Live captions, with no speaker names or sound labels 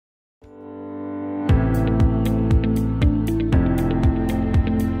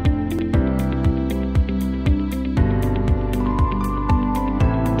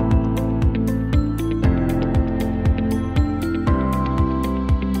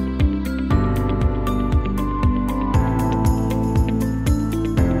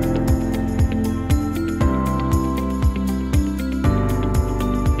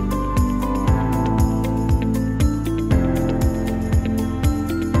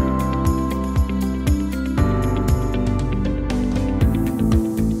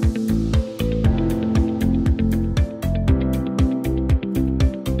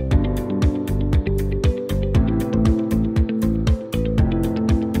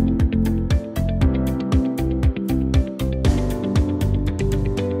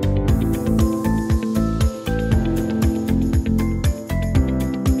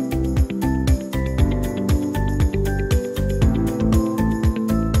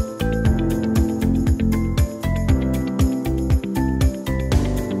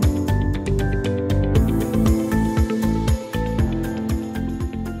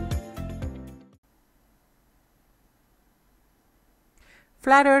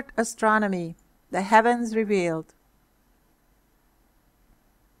Flat Earth Astronomy, the Heavens Revealed.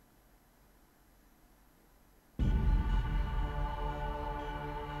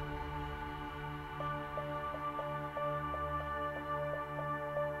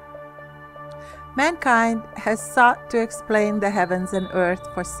 Mankind has sought to explain the heavens and earth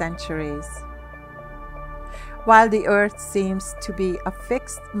for centuries. While the earth seems to be a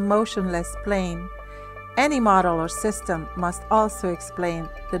fixed, motionless plane, any model or system must also explain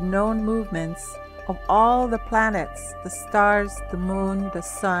the known movements of all the planets, the stars, the moon, the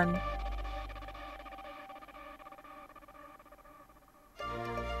sun.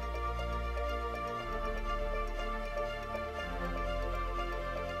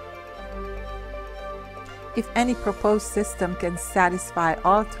 If any proposed system can satisfy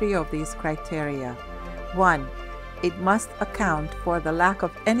all three of these criteria: 1. It must account for the lack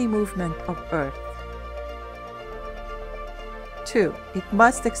of any movement of Earth. 2. It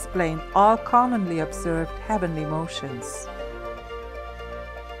must explain all commonly observed heavenly motions.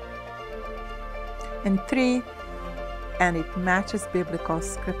 And 3. And it matches biblical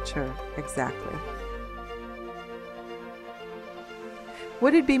scripture exactly.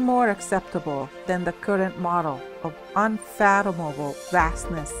 Would it be more acceptable than the current model of unfathomable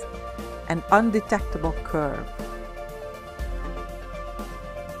vastness and undetectable curve?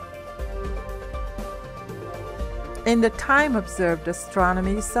 In the time-observed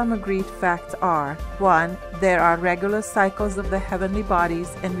astronomy, some agreed facts are: 1. There are regular cycles of the heavenly bodies,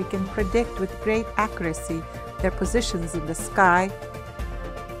 and we can predict with great accuracy their positions in the sky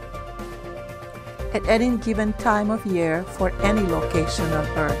at any given time of year for any location on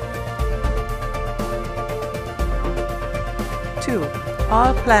Earth. 2.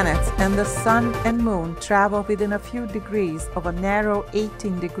 All planets and the sun and moon travel within a few degrees of a narrow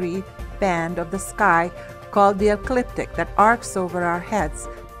 18-degree band of the sky called the ecliptic that arcs over our heads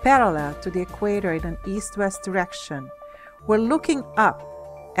parallel to the equator in an east-west direction. We're looking up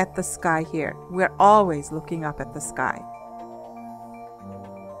at the sky here. We're always looking up at the sky.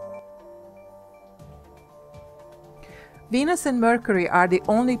 Venus and Mercury are the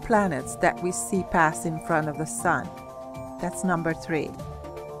only planets that we see pass in front of the sun. That's number 3.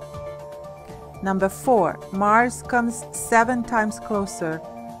 Number 4, Mars comes 7 times closer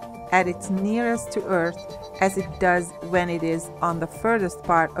at its nearest to Earth as it does when it is on the furthest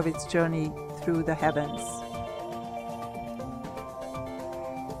part of its journey through the heavens.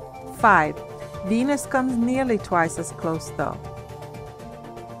 5. Venus comes nearly twice as close though.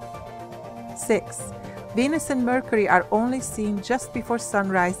 6. Venus and Mercury are only seen just before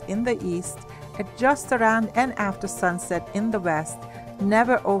sunrise in the east, at just around and after sunset in the west,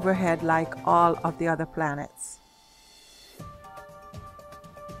 never overhead like all of the other planets.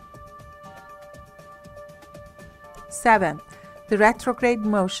 7. The retrograde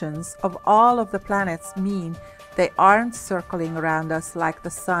motions of all of the planets mean they aren't circling around us like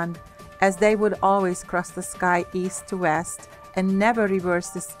the sun, as they would always cross the sky east to west and never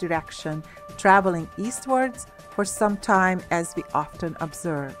reverse its direction, traveling eastwards for some time as we often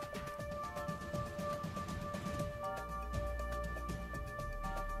observe.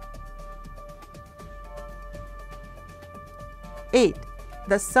 8.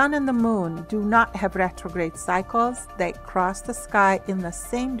 The sun and the moon do not have retrograde cycles. They cross the sky in the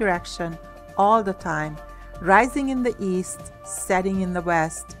same direction all the time, rising in the east, setting in the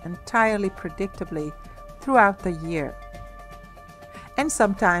west, entirely predictably throughout the year, and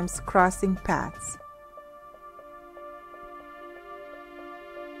sometimes crossing paths.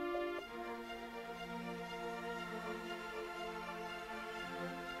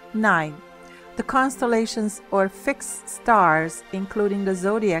 9. The constellations or fixed stars, including the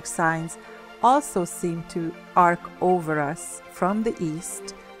zodiac signs, also seem to arc over us from the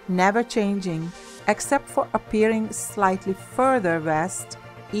east, never changing except for appearing slightly further west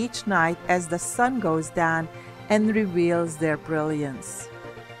each night as the sun goes down and reveals their brilliance.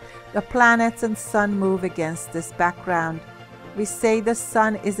 The planets and sun move against this background. We say the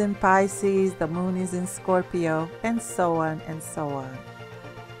sun is in Pisces, the moon is in Scorpio, and so on and so on.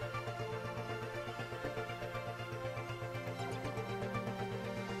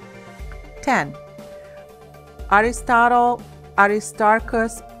 10. Aristotle,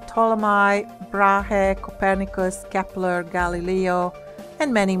 Aristarchus, Ptolemy, Brahe, Copernicus, Kepler, Galileo,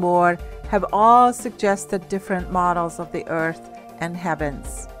 and many more have all suggested different models of the earth and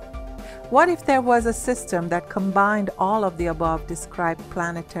heavens. What if there was a system that combined all of the above described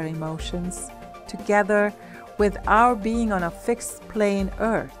planetary motions together with our being on a fixed plane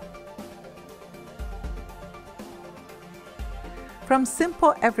Earth? From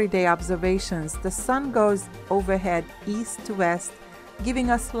simple everyday observations, the sun goes overhead east to west giving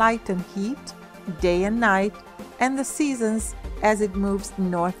us light and heat, day and night, and the seasons as it moves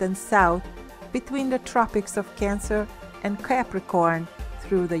north and south between the tropics of Cancer and Capricorn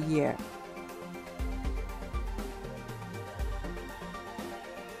through the year.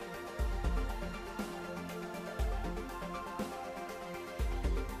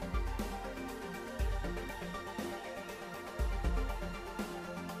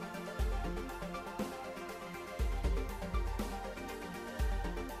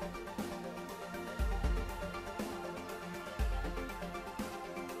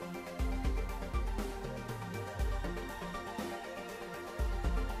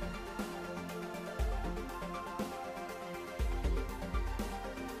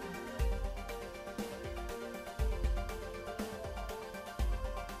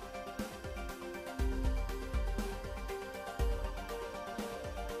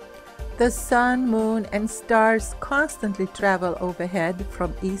 The sun, moon, and stars constantly travel overhead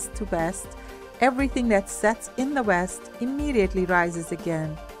from east to west. Everything that sets in the west immediately rises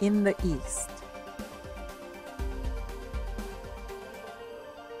again in the east.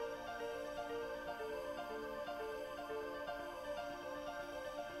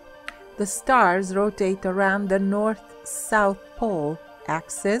 The stars rotate around the north-south pole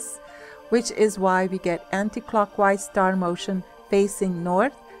axis, which is why we get anti-clockwise star motion facing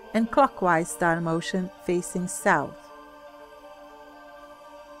north and clockwise star motion facing south.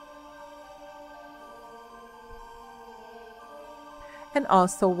 And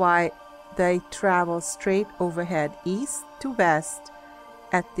also why they travel straight overhead east to west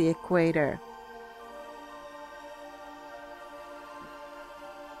at the equator.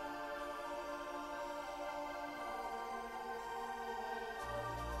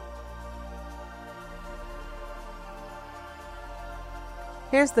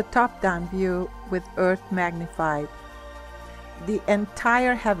 Here's the top-down view with Earth magnified. The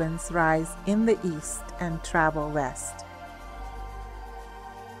entire heavens rise in the east and travel west.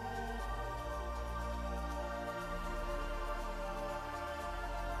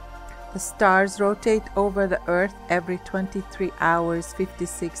 The stars rotate over the Earth every 23 hours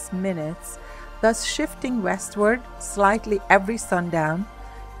 56 minutes, thus shifting westward slightly every sundown,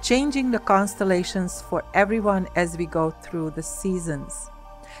 changing the constellations for everyone as we go through the seasons.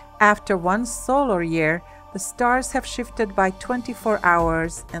 After one solar year, the stars have shifted by 24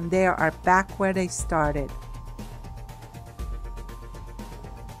 hours and they are back where they started.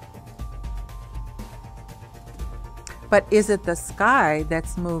 But is it the sky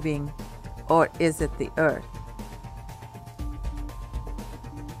that's moving, or is it the Earth?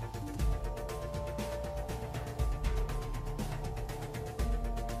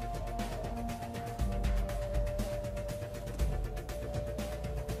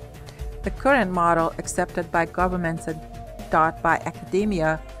 The current model accepted by governments and taught by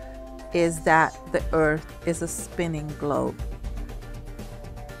academia is that the Earth is a spinning globe.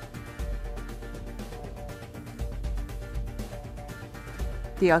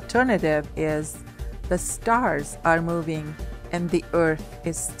 The alternative is the stars are moving and the Earth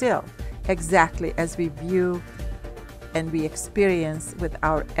is still, exactly as we view and we experience with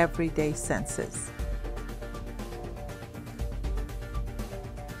our everyday senses.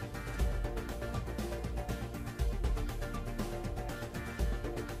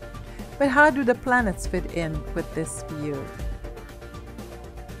 But how do the planets fit in with this view?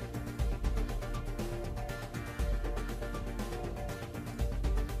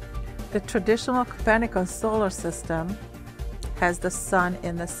 The traditional Copernican solar system has the sun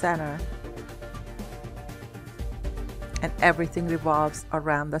in the center, and everything revolves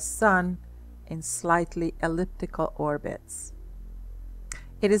around the sun in slightly elliptical orbits.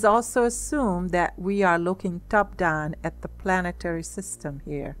 It is also assumed that we are looking top-down at the planetary system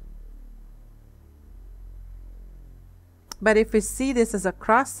here. But if we see this as a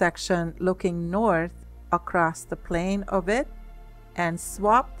cross-section looking north across the plane of it and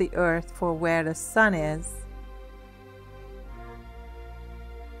swap the Earth for where the sun is,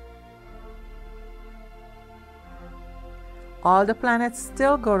 all the planets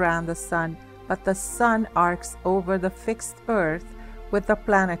still go around the sun, but the sun arcs over the fixed Earth with the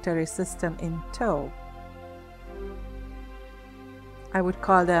planetary system in tow. I would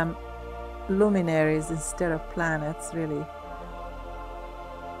call them luminaries instead of planets, really.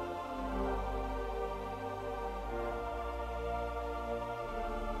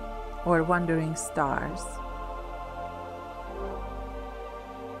 Or wandering stars.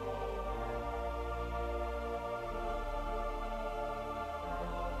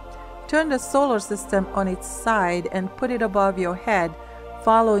 Turn the solar system on its side and put it above your head,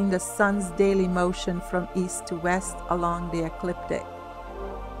 following the sun's daily motion from east to west along the ecliptic.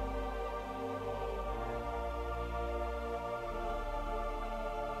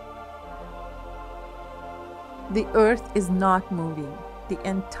 The earth is not moving. The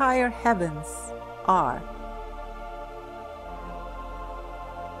entire heavens are.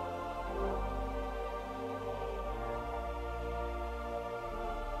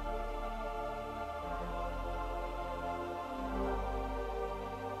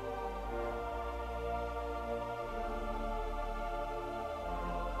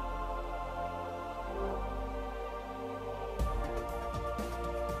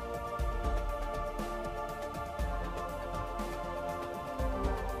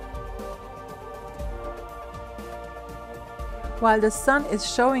 While the sun is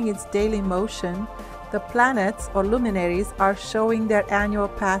showing its daily motion, the planets or luminaries are showing their annual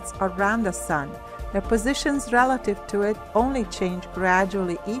paths around the sun. Their positions relative to it only change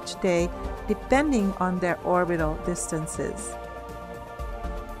gradually each day depending on their orbital distances.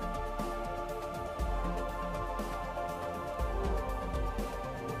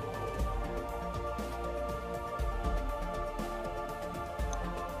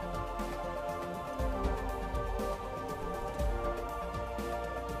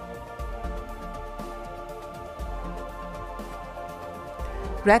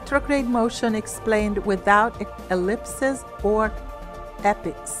 Retrograde motion explained without ellipses or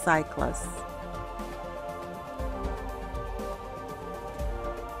epicycles.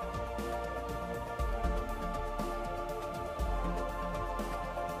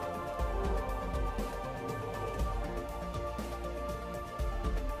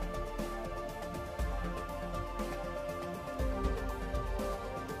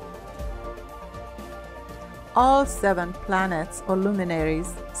 All 7 planets or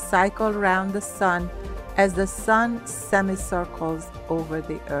luminaries cycle round the sun as the sun semicircles over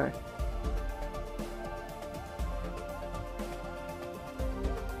the earth.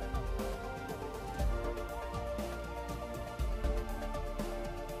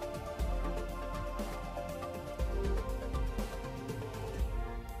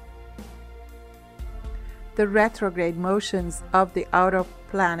 The retrograde motions of the outer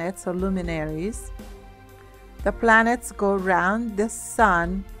planets or luminaries. The planets go round the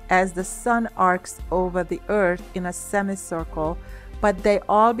sun as the sun arcs over the earth in a semicircle, but they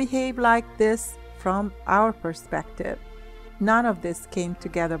all behave like this from our perspective. None of this came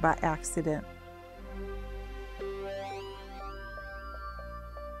together by accident.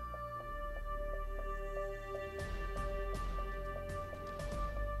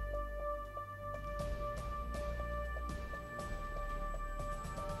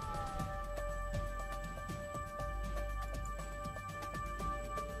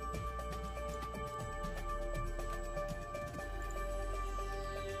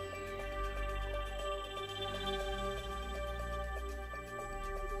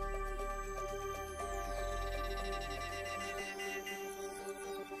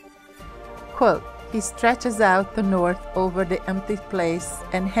 Quote, "He stretches out the north over the empty place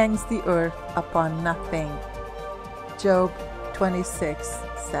and hangs the earth upon nothing." Job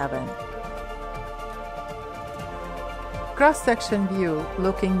 26:7. Cross-section view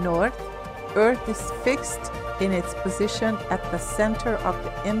looking north, Earth is fixed in its position at the center of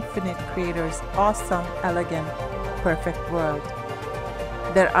the infinite Creator's awesome, elegant, perfect world.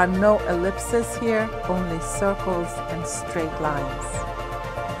 There are no ellipses here, only circles and straight lines.